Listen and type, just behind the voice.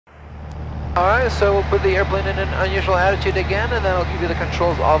Alright, so we'll put the airplane in an unusual attitude again, and then I'll give you the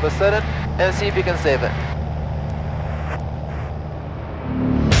controls all of a sudden, and see if you can save it.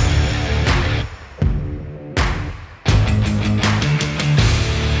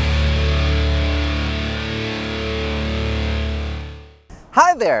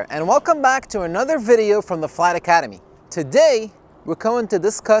 Hi there, and welcome back to another video from the Flight Academy. Today, we're going to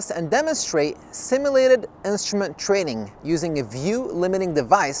discuss and demonstrate simulated instrument training using a view limiting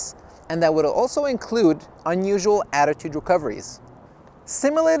device, and that would also include unusual attitude recoveries.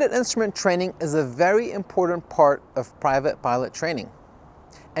 Simulated instrument training is a very important part of private pilot training,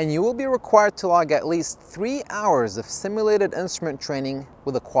 and you will be required to log at least 3 hours of simulated instrument training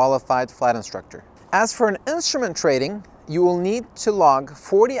with a qualified flight instructor. As for an instrument training, you will need to log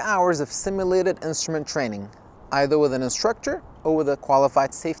 40 hours of simulated instrument training, either with an instructor or with a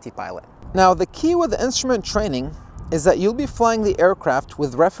qualified safety pilot. Now, the key with the instrument training is that you'll be flying the aircraft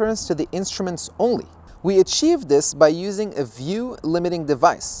with reference to the instruments only. We achieve this by using a view limiting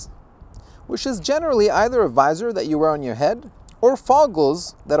device, which is generally either a visor that you wear on your head or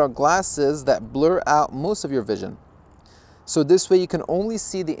foggles that are glasses that blur out most of your vision. So this way you can only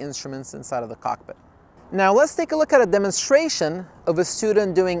see the instruments inside of the cockpit. Now let's take a look at a demonstration of a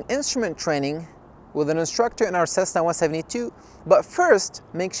student doing instrument training with an instructor in our Cessna 172, but first,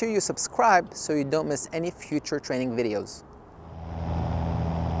 make sure you subscribe so you don't miss any future training videos.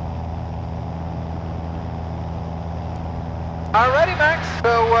 Alrighty, Max,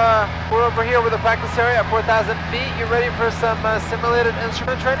 so we're over here with the practice area at 4,000 feet. You ready for some simulated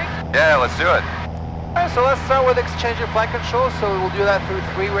instrument training? Yeah, let's do it. Alright, so let's start with exchanging flight controls. So we'll do that through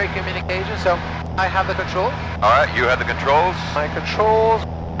three-way communication. So I have the controls. Alright, you have the controls. My controls.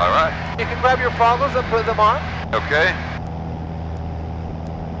 Alright. You can grab your foggles and put them on. Okay.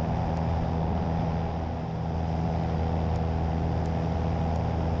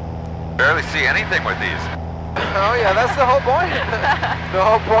 Barely see anything with these. Oh yeah, that's the whole point. The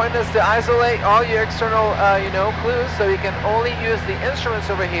whole point is to isolate all your external, clues, so you can only use the instruments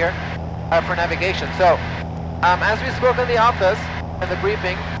over here for navigation. So, as we spoke in the office, in the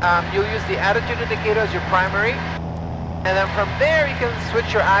briefing, you'll use the attitude indicator as your primary. And then from there, you can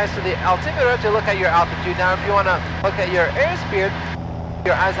switch your eyes to the altimeter to look at your altitude. Now, if you want to look at your airspeed,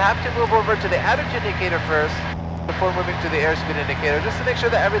 your eyes have to move over to the attitude indicator first before moving to the airspeed indicator, just to make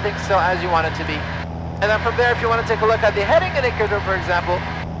sure that everything's still as you want it to be. And then from there, if you want to take a look at the heading indicator, for example,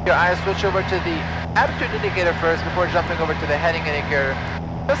 your eyes switch over to the attitude indicator first before jumping over to the heading indicator,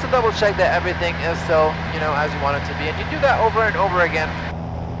 just to double check that everything is still, as you want it to be. And you do that over and over again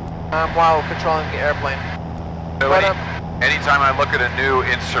while controlling the airplane. So anytime I look at a new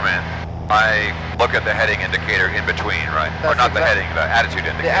instrument, I look at the heading indicator in between, right? Or not the heading, the attitude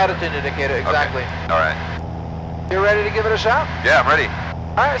indicator. The attitude indicator, exactly. Okay. All right. You ready to give it a shot? Yeah, I'm ready.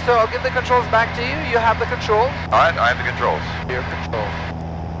 All right, so I'll give the controls back to you. You have the controls. All right, I have the controls. Your controls.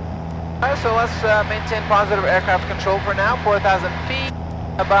 All right, so let's maintain positive aircraft control for now. 4,000 feet,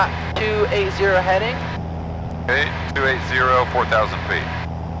 about 280 heading. Okay, 280, 4,000 feet.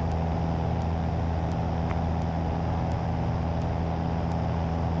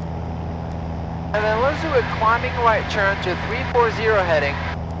 And then let's do a climbing right turn to 340 heading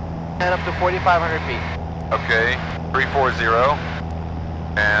and up to 4,500 feet. Okay, 340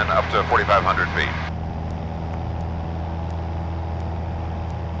 and up to 4,500 feet.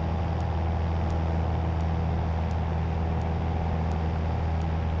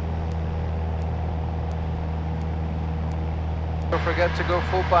 Don't forget to go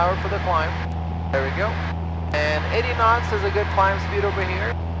full power for the climb. There we go. And 80 knots is a good climb speed over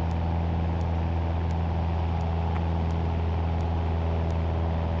here.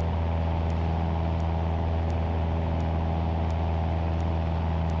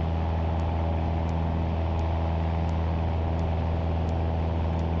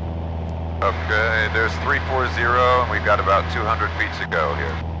 Okay, there's 340 and we've got about 200 feet to go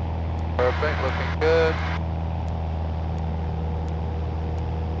here. Perfect, looking good.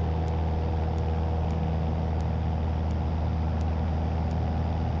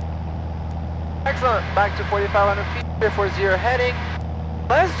 Excellent, back to 4,500 feet, 340 heading.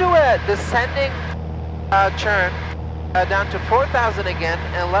 Let's do a descending turn down to 4,000 again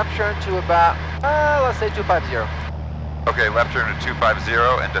and left turn to about, let's say 250. Okay, left turn to 250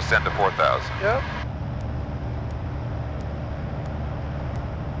 and descend to 4,000. Yep.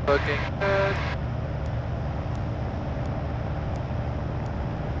 Looking good.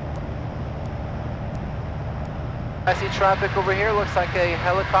 I see traffic over here, looks like a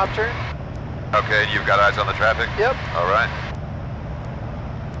helicopter. Okay, you've got eyes on the traffic? Yep. All right.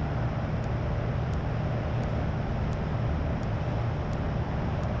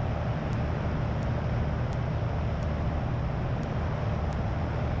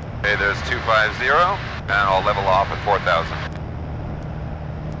 Okay, there's 250, and I'll level off at 4,000.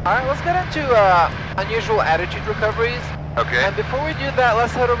 Alright, let's get into unusual attitude recoveries. Okay. And before we do that,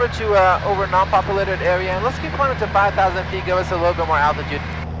 let's head over to over non-populated area, and let's keep climbing to 5,000 feet, give us a little bit more altitude.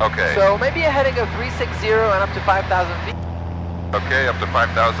 Okay. So maybe a heading of 360 and up to 5,000 feet. Okay, up to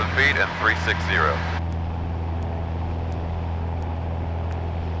 5,000 feet and 360.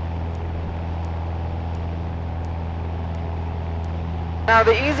 Now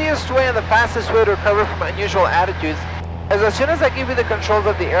the easiest way and the fastest way to recover from unusual attitudes is as soon as I give you the controls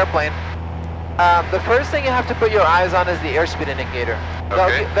of the airplane, the first thing you have to put your eyes on is the airspeed indicator.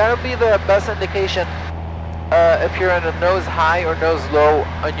 Okay. That'll be the best indication if you're in a nose high or nose low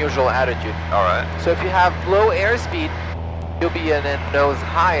unusual attitude. Alright. So if you have low airspeed, you'll be in a nose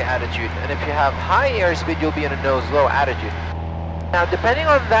high attitude. And if you have high airspeed, you'll be in a nose low attitude. Now depending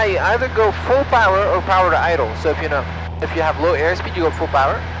on that, you either go full power or power to idle. So if you have low airspeed, you go full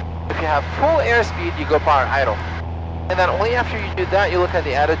power. If you have full airspeed, you go power idle. And then only after you do that, you look at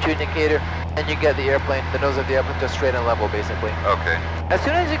the attitude indicator and you get the airplane, the nose of the airplane to straight and level basically. Okay. As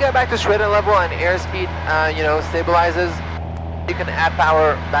soon as you get back to straight and level and airspeed, stabilizes, you can add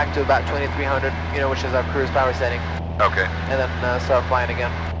power back to about 2300, which is our cruise power setting. Okay. And then start flying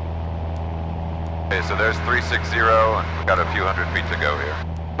again. Okay, so there's 360 and we've got a few hundred feet to go here.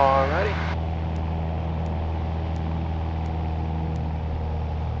 Alrighty.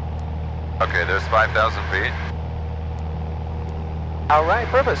 Okay, there's 5,000 feet. Alright,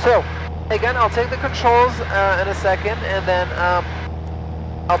 perfect. So, again, I'll take the controls in a second, and then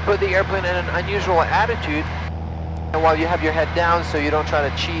I'll put the airplane in an unusual attitude, and while you have your head down so you don't try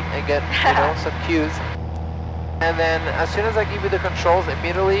to cheat and get, some cues. And then as soon as I give you the controls,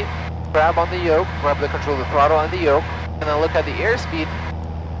 immediately grab on the yoke, grab the control of the throttle and the yoke, and then look at the airspeed,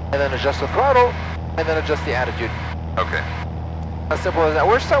 and then adjust the throttle, and then adjust the attitude. Okay. As simple as that.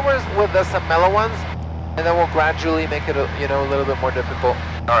 We're somewhere with some mellow ones, and then we'll gradually make it, a little bit more difficult.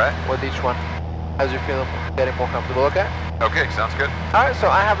 Alright. With each one, as you're feeling getting more comfortable. Okay. Okay, sounds good. All right. So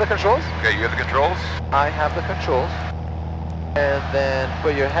I have the controls. Okay, you have the controls? I have the controls. And then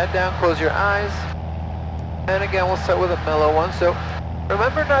put your head down, close your eyes, and again we'll start with a mellow one. So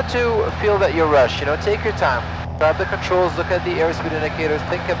remember not to feel that you're rushed. Take your time. Grab the controls, look at the airspeed indicators,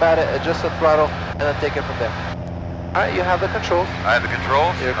 think about it, adjust the throttle, and then take it from there. All right, you have the controls. I have the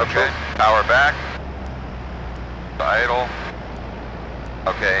controls. Your Okay. controls. Power back. Idle.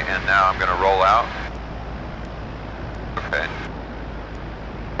 Okay, and now I'm gonna roll out. Okay.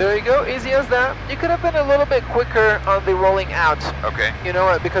 There you go, easy as that. You could have been a little bit quicker on the rolling out. Okay.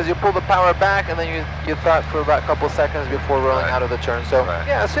 Because you pull the power back and then you thought for about a couple seconds before rolling out of the turn. So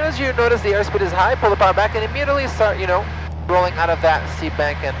yeah, as soon as you notice the airspeed is high, pull the power back and immediately start, rolling out of that seat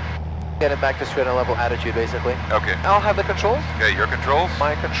bank and getting back to straight and level attitude basically. Okay. I'll have the controls. Okay, your controls?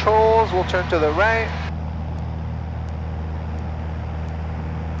 My controls will turn to the right.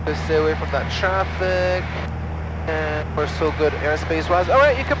 Just stay away from that traffic. And we're still good airspace wise.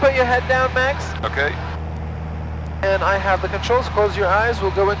 Alright, you can put your head down, Max. Okay. And I have the controls. Close your eyes.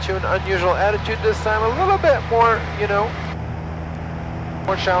 We'll go into an unusual attitude this time. A little bit more,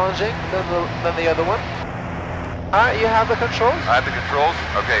 more challenging than the other one. Alright, you have the controls. I have the controls.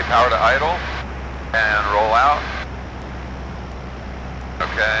 Okay, power to idle. And roll out.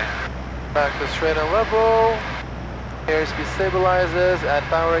 Okay. Back to straight and level. Airspeed stabilizes. Add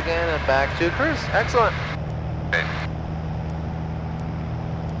power again and back to cruise. Excellent. Okay.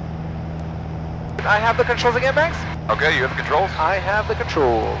 I have the controls again, Max? Okay, you have the controls? I have the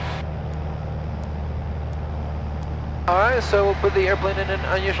controls. Alright, so we'll put the airplane in an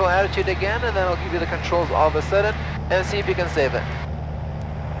unusual attitude again, and then I'll give you the controls all of a sudden, and see if you can save it.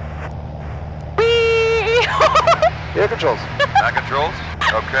 Whee! Your controls. My controls?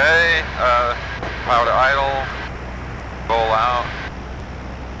 Okay, power to idle, roll out.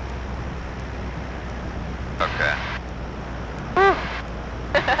 Okay.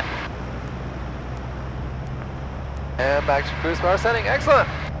 And back to cruise power setting. Excellent.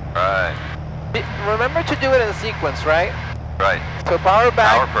 Right. Remember to do it in sequence, right? Right. So power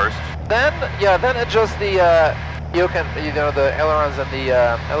back. Power first. Then adjust the yoke and the ailerons and the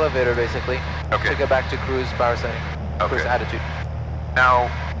elevator basically. Okay. To get back to cruise power setting. Cruise attitude. Now,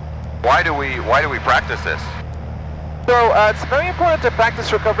 why do we practice this? So it's very important to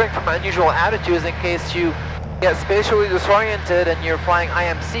practice recovering from unusual attitudes in case you get spatially disoriented and you're flying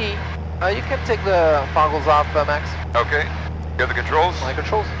IMC. You can take the goggles off, Max. Okay. You have the controls? My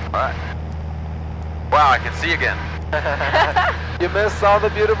controls. Alright. Wow, I can see again. You missed all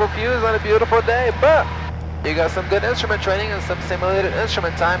the beautiful views on a beautiful day, but you got some good instrument training and some simulated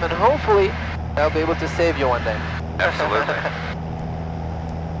instrument time, and hopefully that'll be able to save you one day. Absolutely.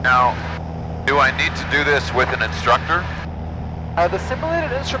 Now, do I need to do this with an instructor? The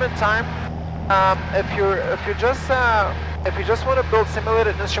simulated instrument time, if you just want to build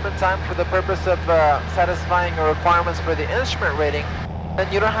simulated instrument time for the purpose of satisfying your requirements for the instrument rating,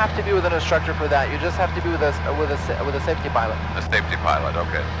 then you don't have to be with an instructor for that. You just have to be with a safety pilot. A safety pilot,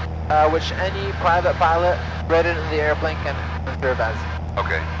 okay. Which any private pilot rated in the airplane can serve as.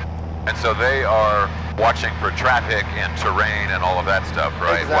 Okay. And so they are watching for traffic and terrain and all of that stuff,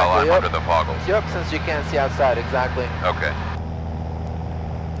 right? Exactly, While I'm yep. under the goggles. Yep, since you can't see outside, exactly. Okay.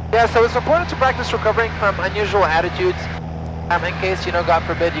 Yeah, so it's important to practice recovering from unusual attitudes. In case, God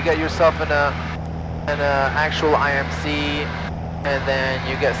forbid, you get yourself in a actual IMC, and then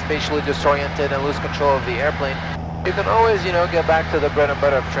you get spatially disoriented and lose control of the airplane. You can always, get back to the bread and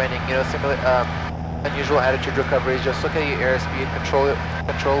butter of training. Simulate unusual attitude recovery. Just look at your airspeed,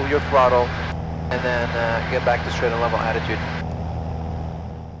 control your throttle, and then get back to straight and level attitude.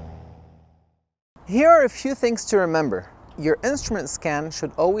 Here are a few things to remember. Your instrument scan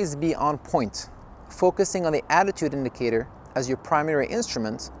should always be on point, focusing on the attitude indicator as your primary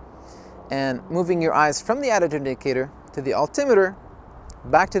instrument, and moving your eyes from the attitude indicator to the altimeter,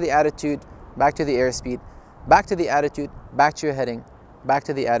 back to the attitude, back to the airspeed, back to the attitude, back to your heading, back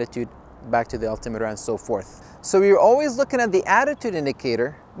to the attitude, back to the altimeter, and so forth. So you're always looking at the attitude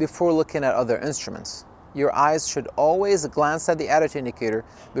indicator before looking at other instruments. Your eyes should always glance at the attitude indicator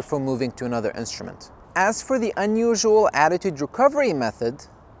before moving to another instrument. As for the unusual attitude recovery method,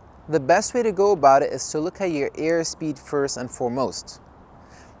 the best way to go about it is to look at your airspeed first and foremost.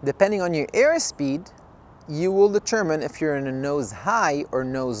 Depending on your airspeed, you will determine if you're in a nose high or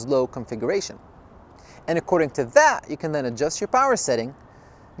nose low configuration. And according to that, you can then adjust your power setting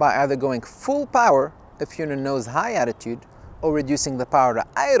by either going full power if you're in a nose high attitude, or reducing the power to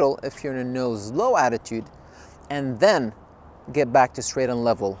idle if you're in a nose low attitude, and then get back to straight and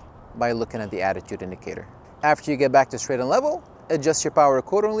level by looking at the attitude indicator. After you get back to straight and level, adjust your power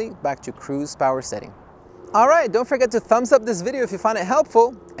accordingly back to cruise power setting. All right, don't forget to thumbs up this video if you found it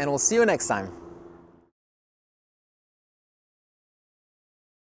helpful, and we'll see you next time.